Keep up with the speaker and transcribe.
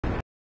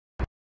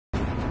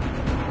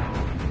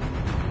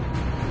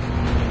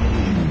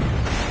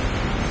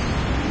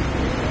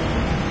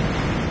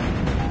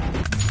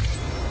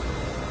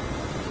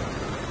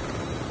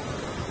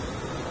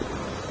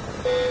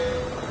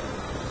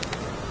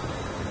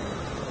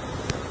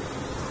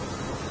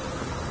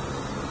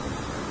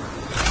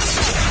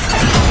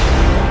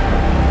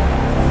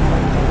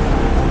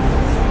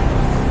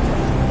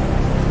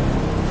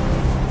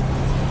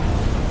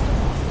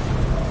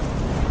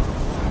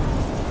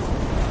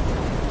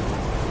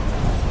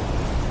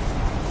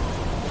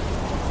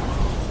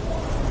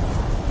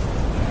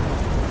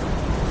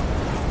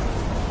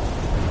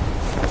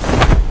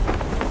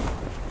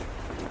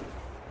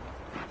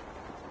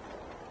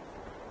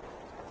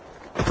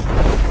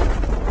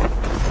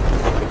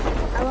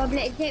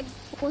Blackjack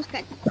post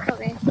kat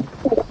TikTok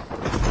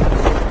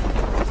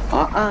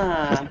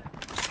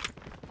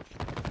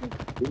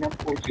Dia nak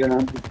post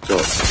dalam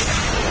TikTok.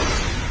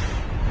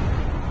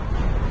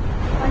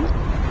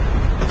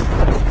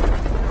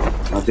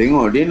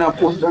 Tengok dia nak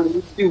post dalam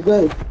YouTube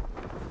guys.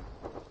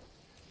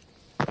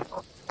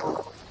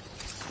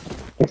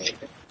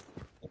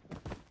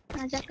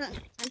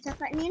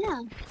 Cakap ni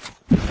lah.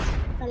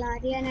 Kalau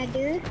harian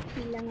ada,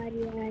 bilang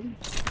harian.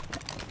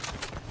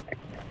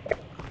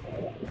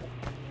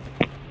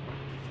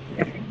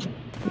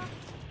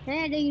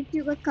 Saya ada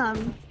YouTube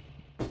account.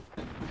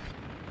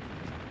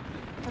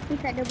 Tapi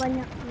tak ada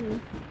banyak ni.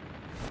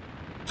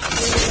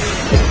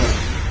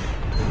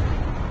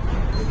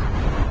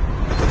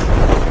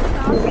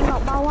 Kau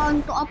tengok bawah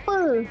untuk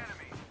apa?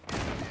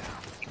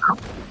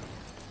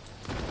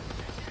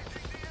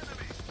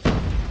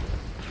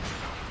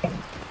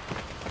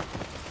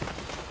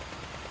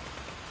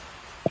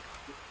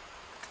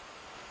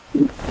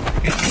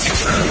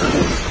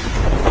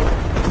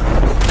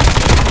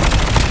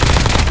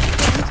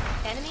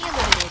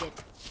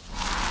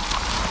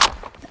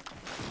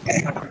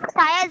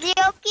 Saya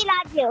 0 kill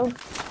aja.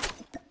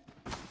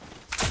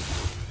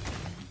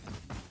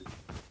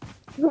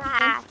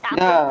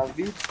 Yeah,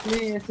 we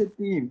play as a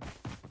team.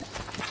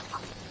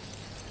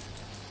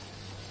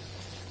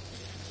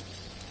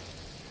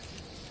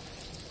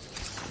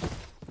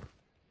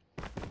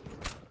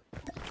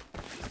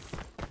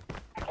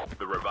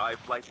 The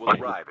revived flight will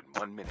arrive in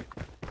 1 minute.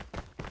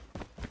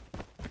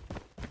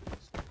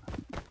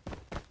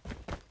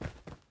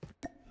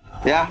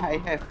 Yeah, I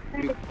have.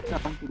 You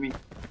come to me.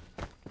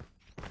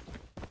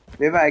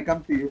 Beba, I come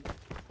to you.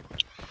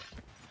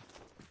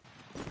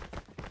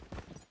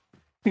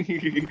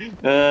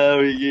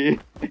 Okay.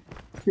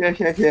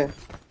 Here.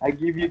 I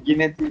give you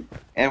genetic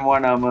and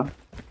 1 armor.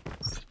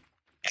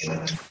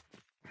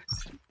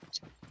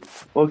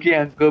 Okay,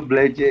 Uncle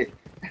Blackjack.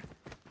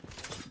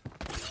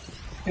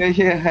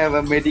 Here, have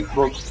a medic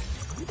box.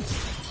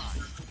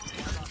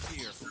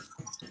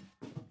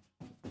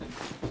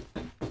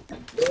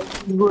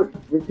 Good,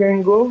 we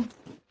can go.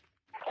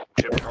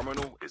 Chip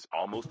terminal is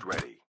almost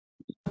ready.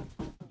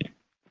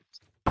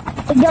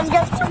 Jom.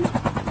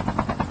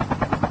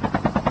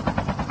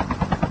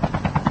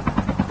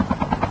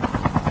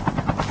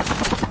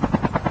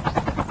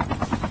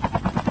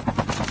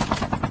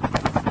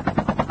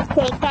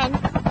 Second.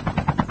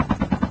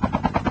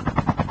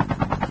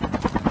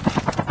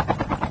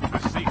 The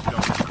safe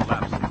zone is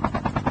collapsing.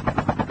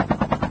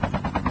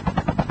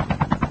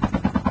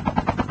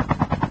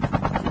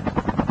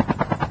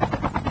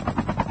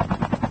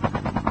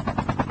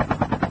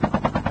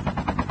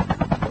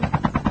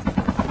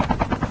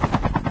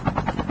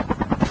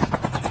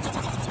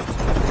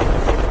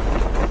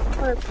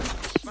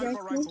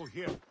 Sniper rifle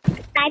here.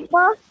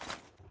 Sniper.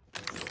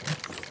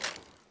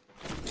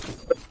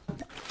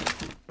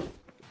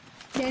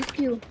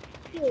 Rescue.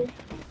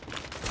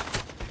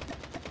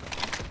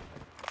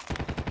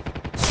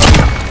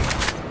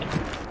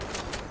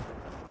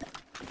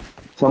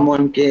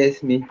 Someone cares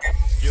me.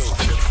 Skill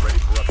chips ready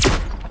for upgrade.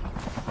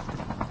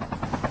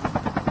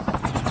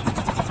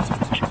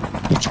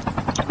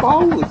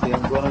 Kau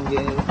yang korang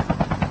guys.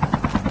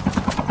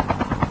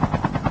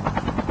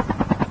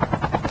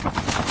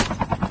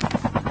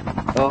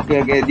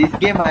 Okay, this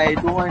game I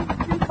don't want to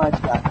kill much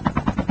lah.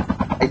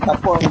 I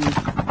support me.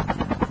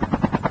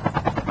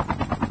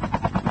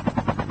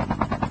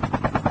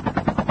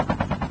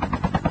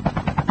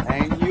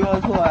 And you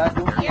also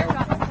don't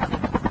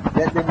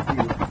let them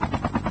kill.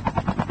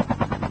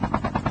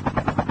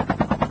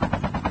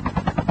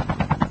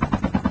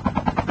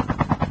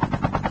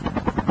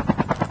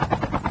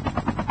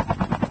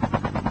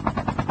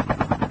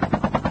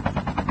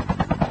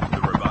 The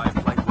revived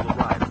flight will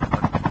arrive in 1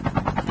 minute.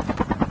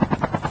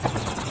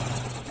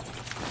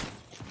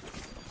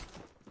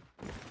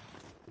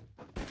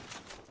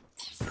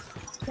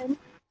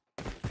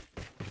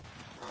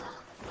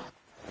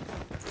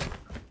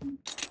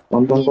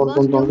 Tonton.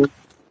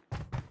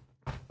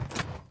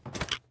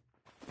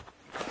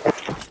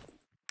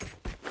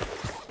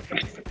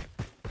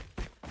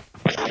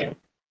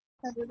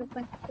 Satu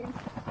depan kita.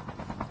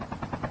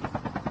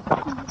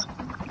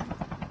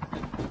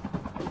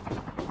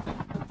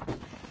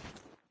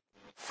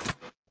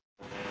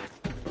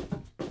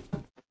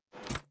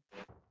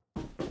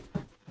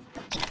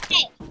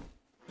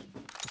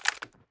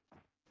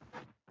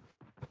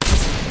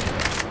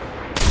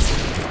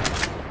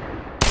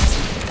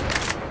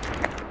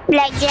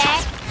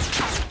 Blackjack.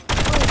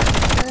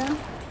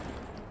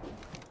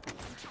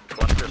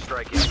 Cluster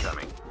strike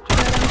incoming.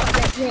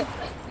 Blackjack.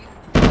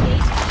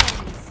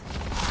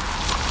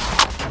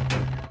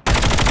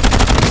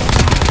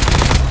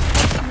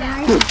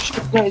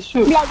 Shoot guys,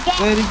 shoot. Blackjack.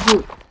 Very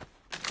good.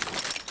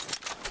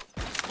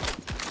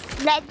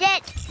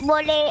 Blackjack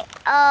boleh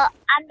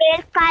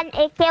ambilkan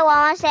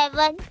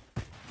AK-117.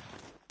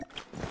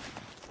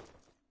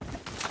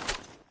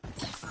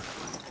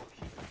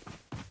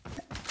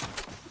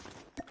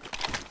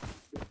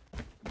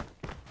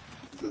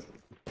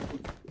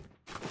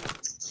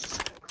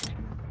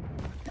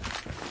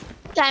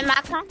 Terima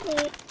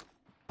kasih.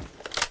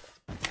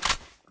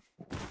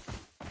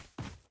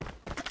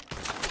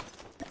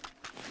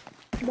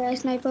 Ada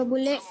sniper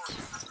bullet.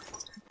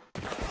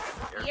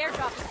 The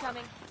airdrop is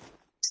coming.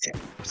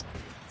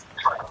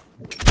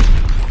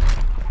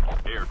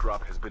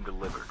 Airdrop has been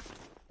delivered.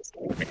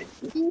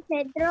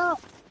 Pedro.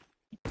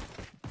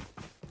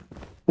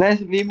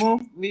 Let's we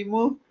move.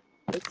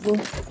 Let's go.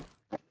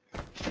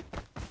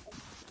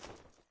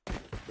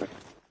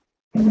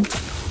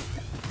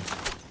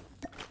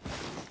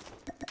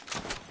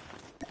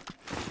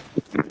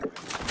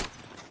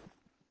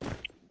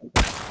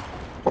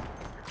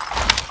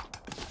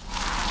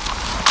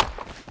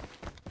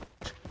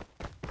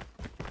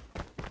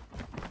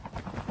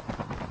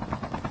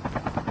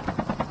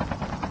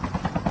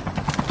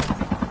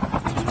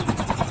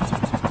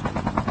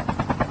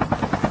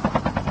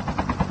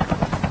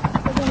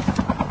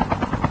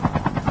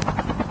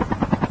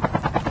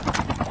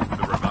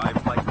 The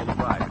revived flight will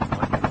arrive in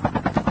 1 minute.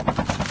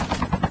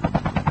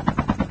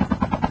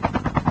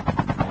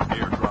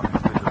 Airdrop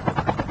has been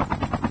delivered.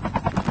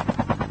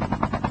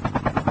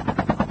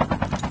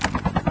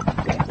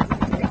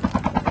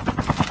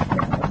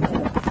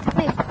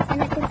 Hey,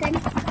 nak tekan.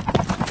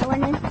 Lawan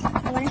ni.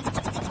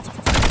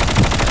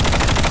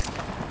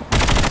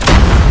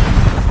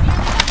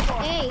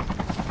 Hey.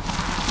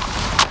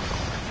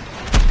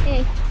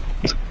 Hey.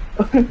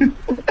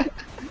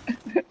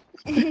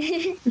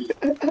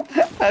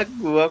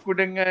 Aku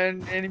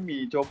dengan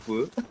enemy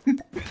chopper.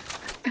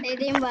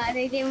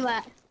 Saya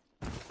tembak.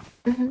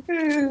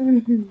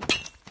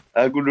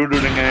 Aku duduk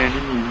dengan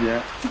enemy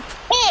ya.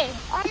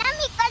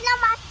 Enemy kena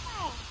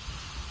mati.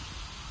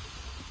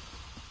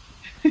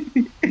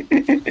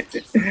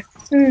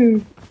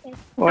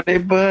 What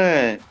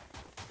happened?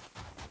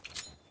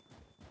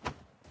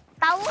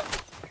 Tahu?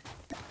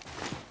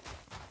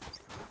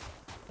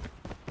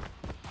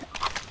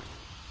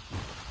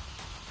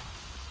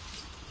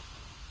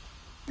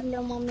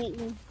 Belum mau make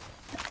ni.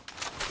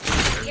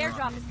 The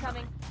airdrop is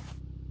coming.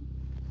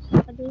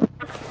 Tadi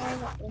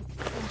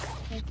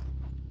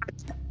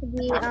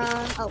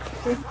out.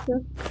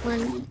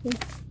 One.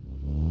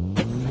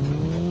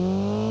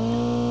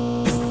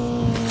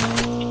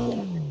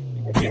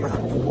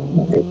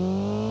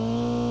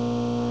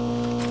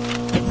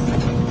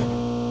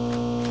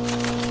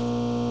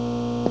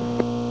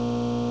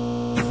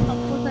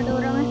 Apa ada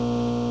orang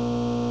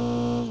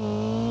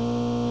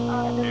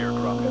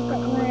Airdrop has dekat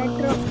been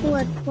delivered. drop tu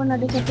pun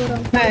ada satu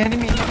orang. Nah,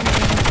 enemy.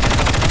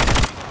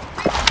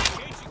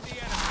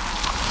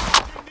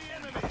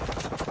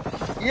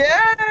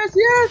 Yes,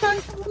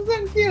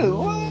 100% kill.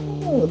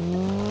 Wow.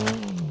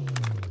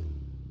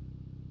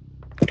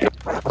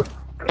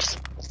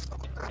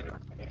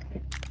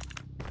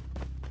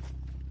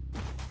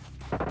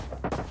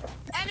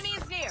 Enemy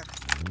is near.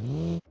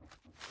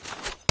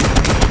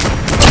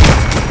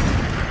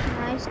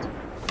 Nice.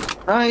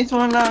 Nice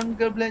one lah,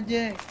 Uncle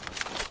Blackjack.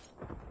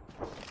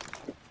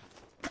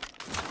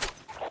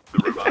 The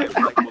revived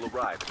flight will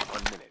arrive in 1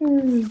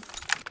 minute.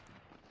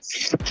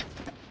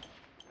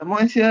 Come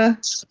on, here.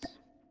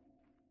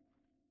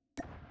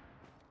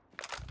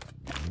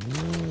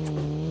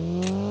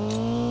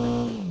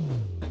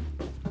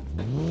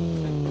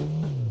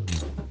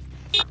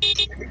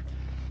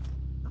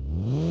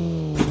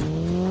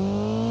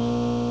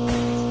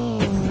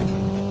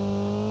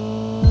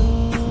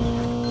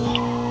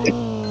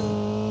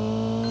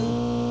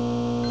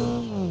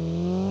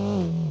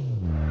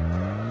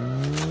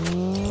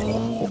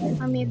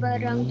 Ambil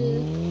barang dia.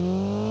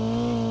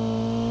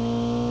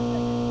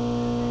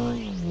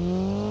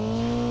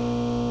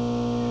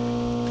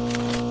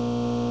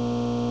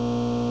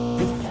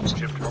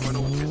 Chip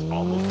terminal is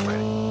almost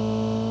ready.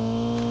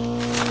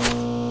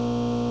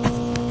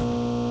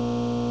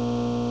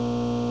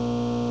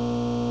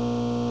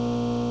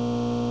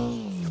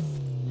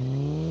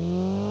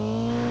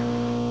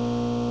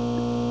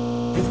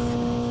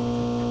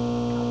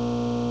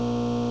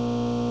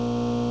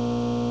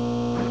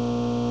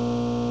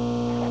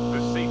 The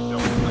safe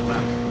zone is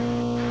collapsing.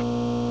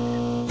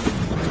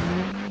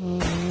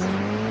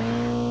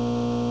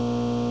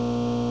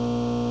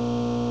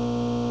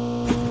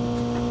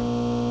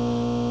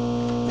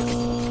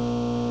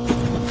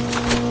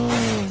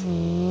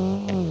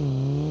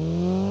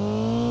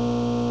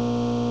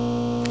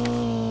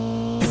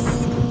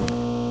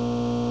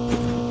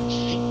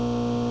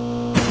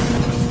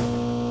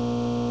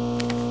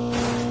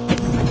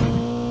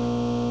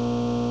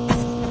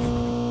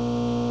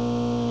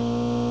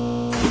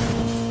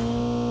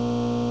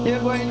 Here,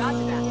 go in.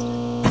 Roger that.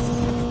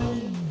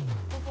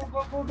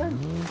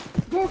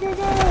 Go.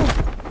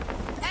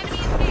 Enemy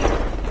is near.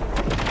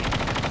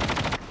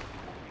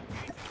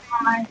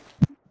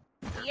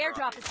 The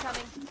airdrop is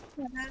coming.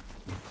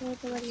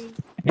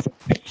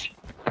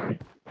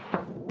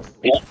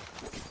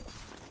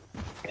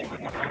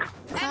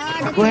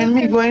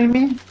 Go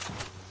enemy.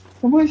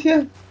 Come on,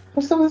 here.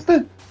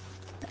 Faster.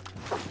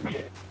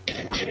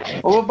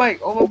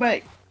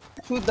 Overbike.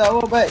 Shoot the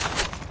overbike.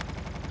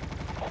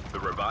 The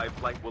revived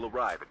flight will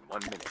arrive in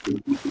 1 minute.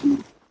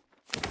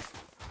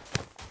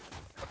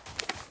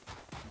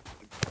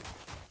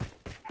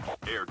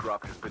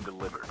 Airdrop has been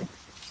delivered.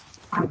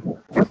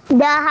 The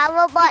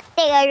hoverbot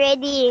take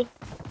already.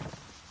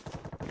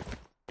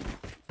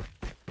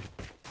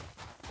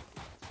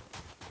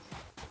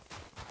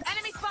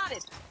 Enemy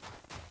spotted.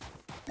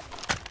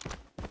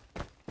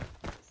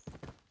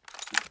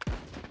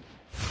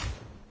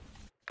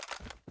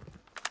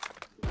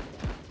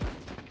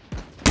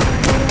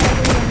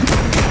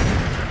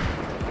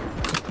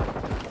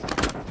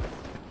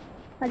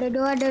 Ada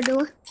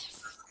dua.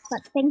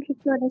 Kat tank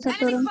situ ada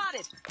satu Enemy orang.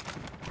 spotted.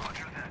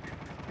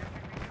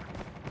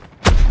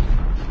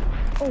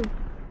 Oh.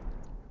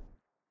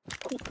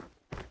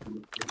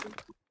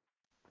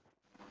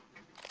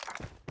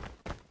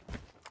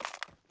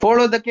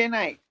 Follow the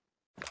K9.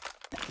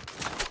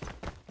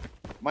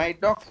 My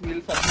dogs will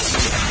submit.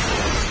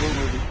 Go.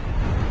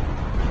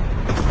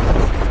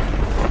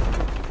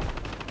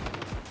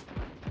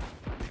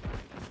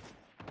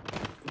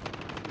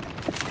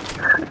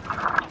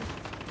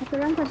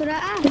 Satu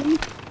orang.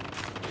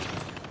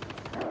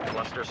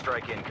 Cluster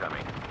strike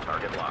incoming.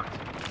 Target locked.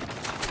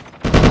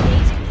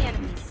 Engaging the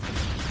enemies.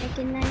 I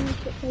can nine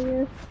ikut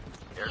saya.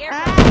 The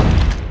airdrop.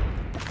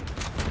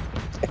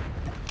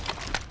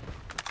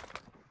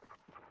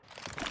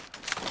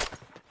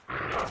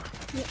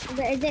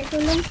 Ada ejek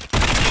tolong.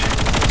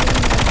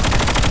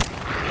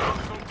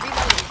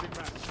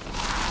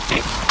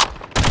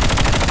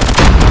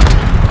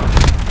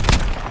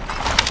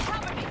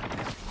 Cover me.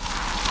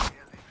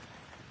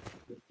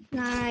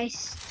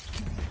 Nice.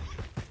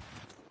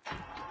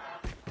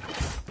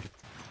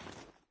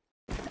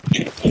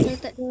 Saya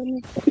tak tahu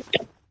ni.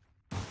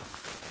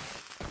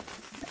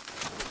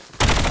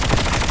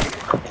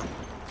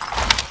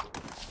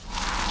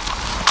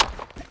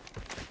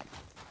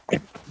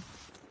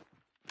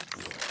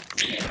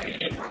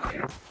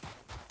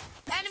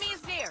 Enemy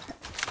is near.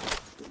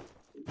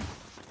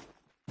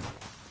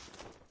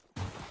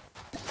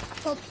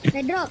 Oh,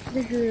 dah drop.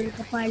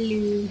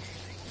 Kepala.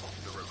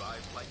 The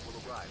revived flight will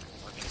arrive in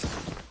 1 minute.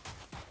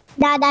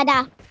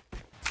 Dah.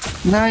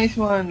 Nice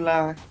one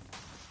lah.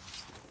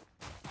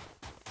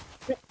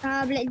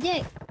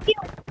 Blackjack.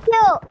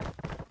 Yuk.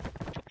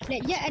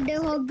 Blackjack ada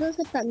hoggle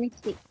ke tak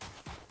mystic?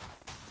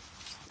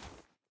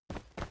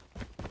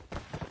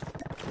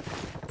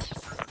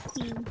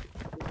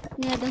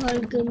 Ni ada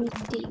hoggle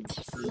mystic.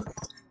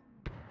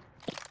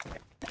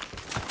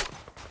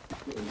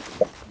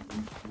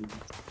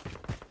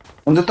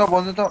 On the top.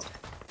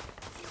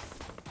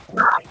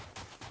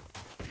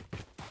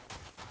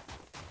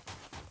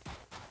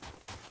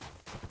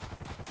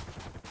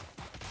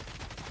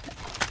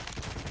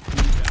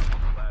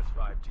 Last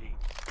 5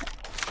 teams.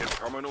 The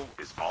terminal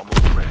is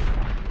almost ready.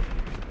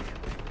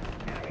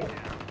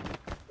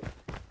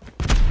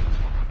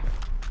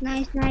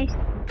 Nice.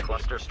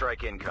 Cluster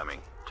strike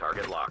incoming.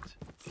 Target locked.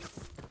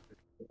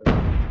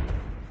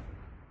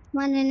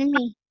 Mana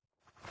enemy?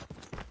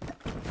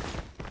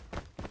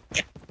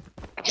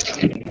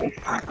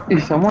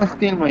 Someone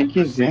steal my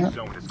kills, Safe yeah?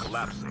 zone is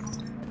collapsing.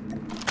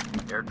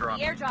 The Airdrop.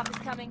 airdrop is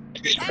coming.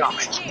 Enemy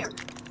is near.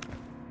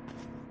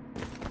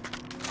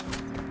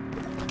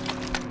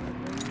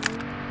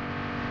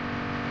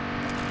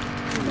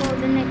 Oh,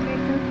 the next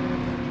kereta.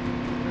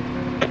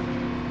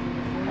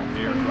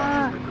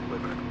 Airdrop has been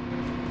delivered.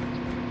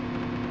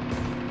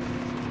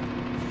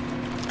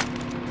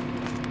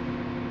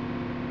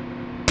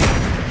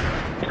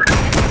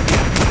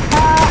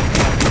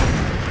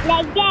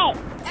 Blackjack.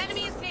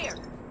 Enemy is near.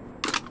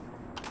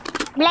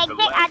 The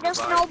Blackjack last ada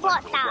revived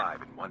snowboard flight will tak?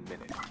 arrive in 1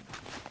 minute.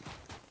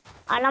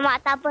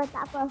 Alamak, tak apa.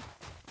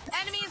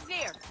 Enemy is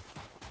near.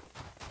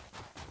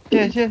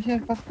 Share,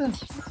 faster.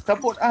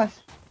 Support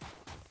us.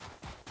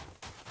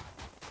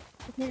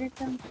 Dia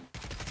datang.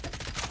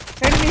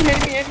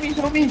 Enemy,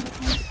 show me.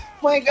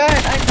 My God,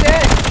 I'm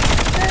dead.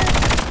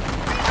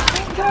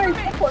 Guys,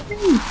 support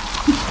me.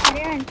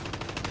 Arian.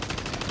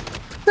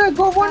 Sir,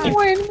 go one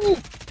more enemy.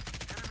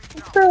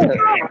 Sir.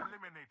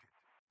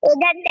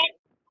 Udah dead.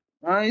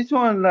 Nice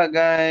one lah,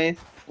 guys.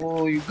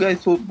 Oh, you guys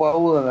so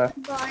power lah.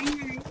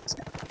 Nice.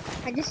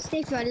 I just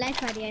saved your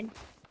life, Arian.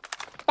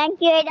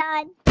 Thank you,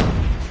 Don.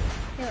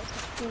 Tengok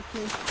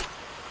satu.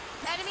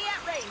 Enemy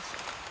at range.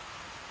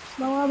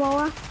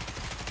 Bawah.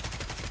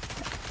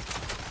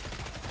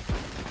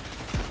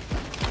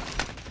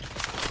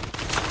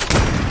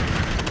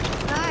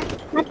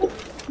 Mati.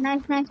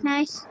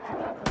 Nice.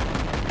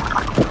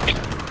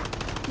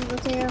 Tunggu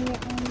saya ambil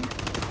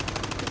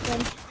bukan.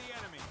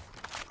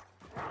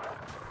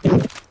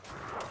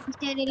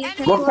 Mesti ada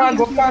lagi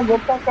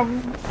Gopka,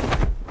 come.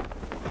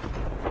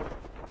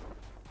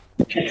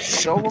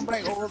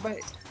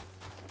 Overbike.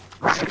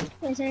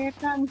 Saya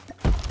datang.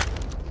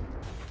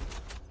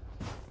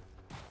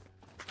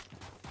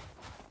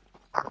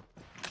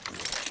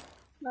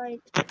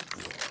 Baik.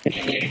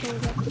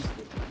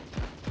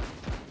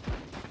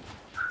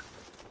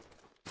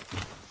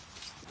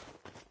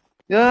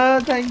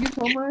 Yeah, thank you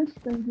so much.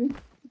 Thank you.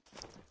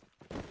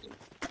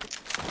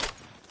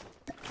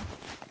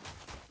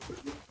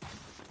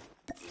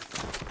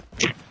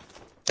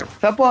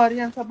 Siapa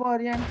Aryan?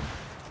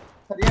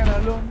 Aryan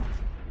alone.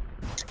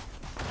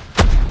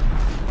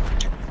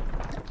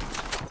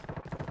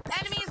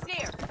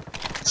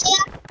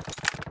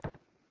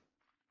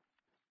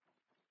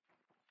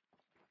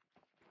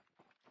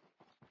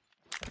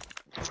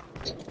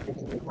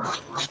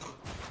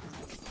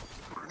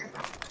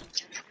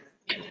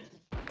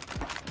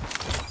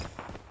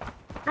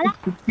 Alah.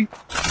 Stupid.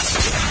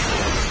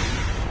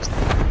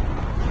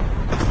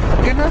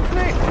 Cannot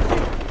play.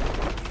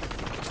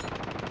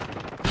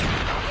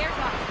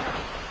 Airdrop is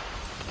coming.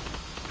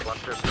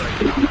 Cluster strike.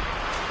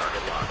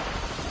 Target locked.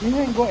 You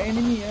ain't got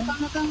enemy, eh?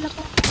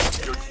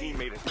 Your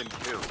teammate has been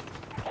killed.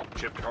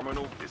 Chip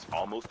terminal is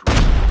almost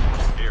ready.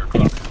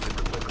 Airdrop has been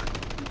delivered.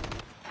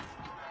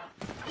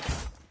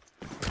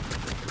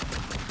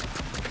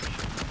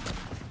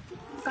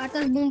 Kat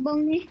atas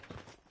bumbung ni.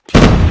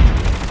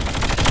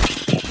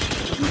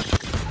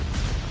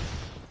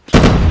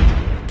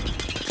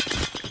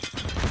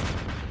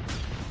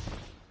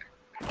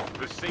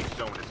 The safe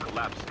zone is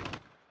collapsing.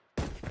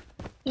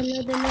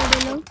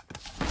 Dulu.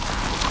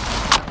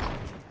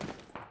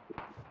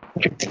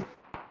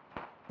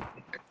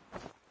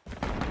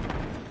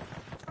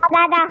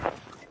 Dah.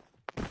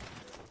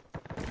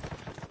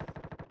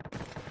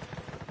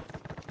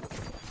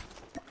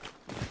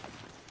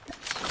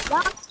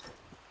 Dah.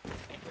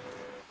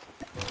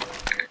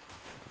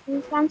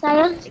 Bukan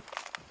saya.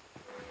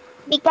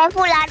 Be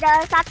careful,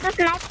 ada satu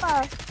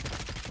sniper.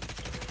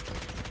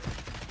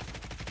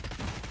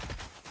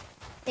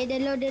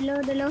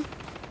 Dulu.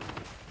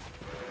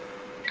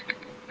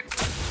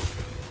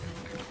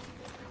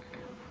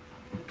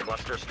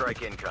 Cluster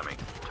strike incoming.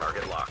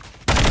 Target locked.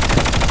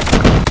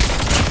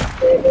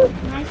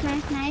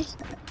 Nice.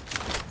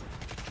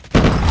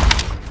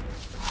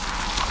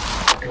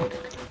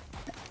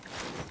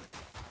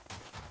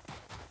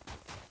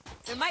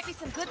 There might be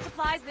some good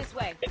supplies this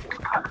way.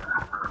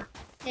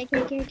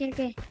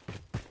 Okay.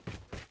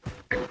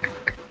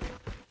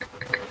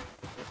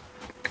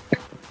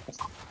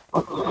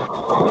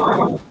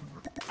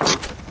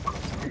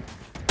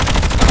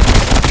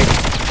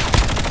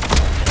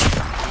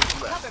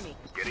 Cover me.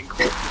 Getting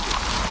close to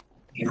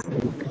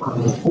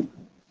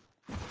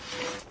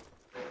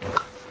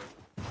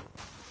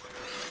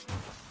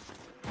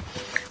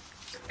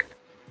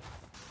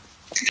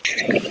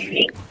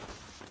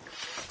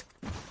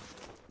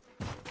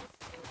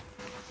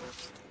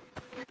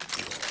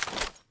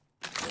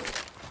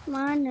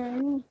Mana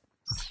ni?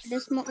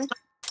 Ada smoke ni.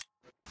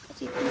 Kat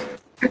situ.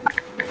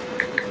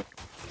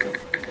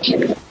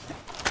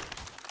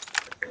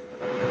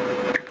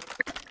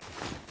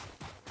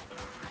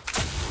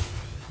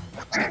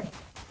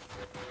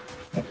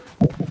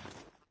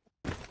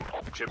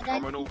 Chip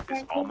terminal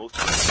is almost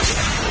ready.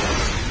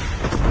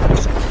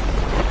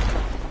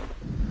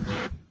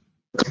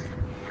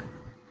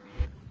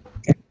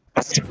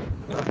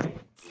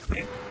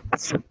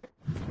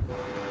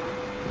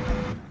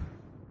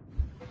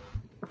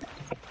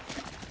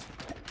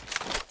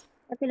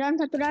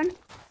 Satu dan.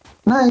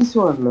 Nice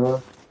one lah.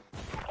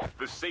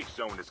 The safe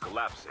zone is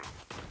collapsing.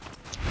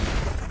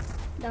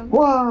 Down.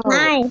 Wow.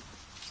 Nice.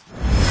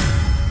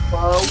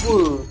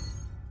 Power.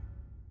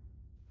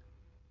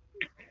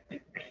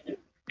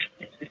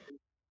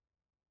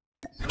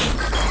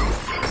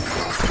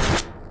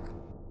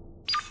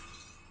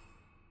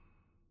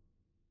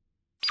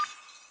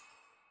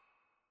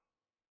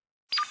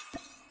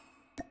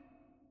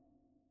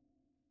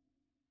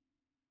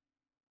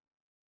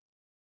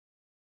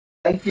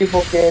 Thank you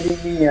for carrying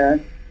me, ah.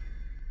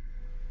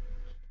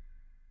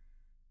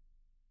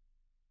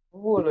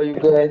 Oh, lah you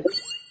guys.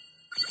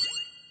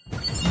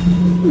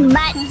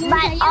 But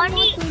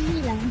only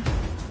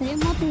Saya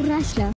mau tu rush lah.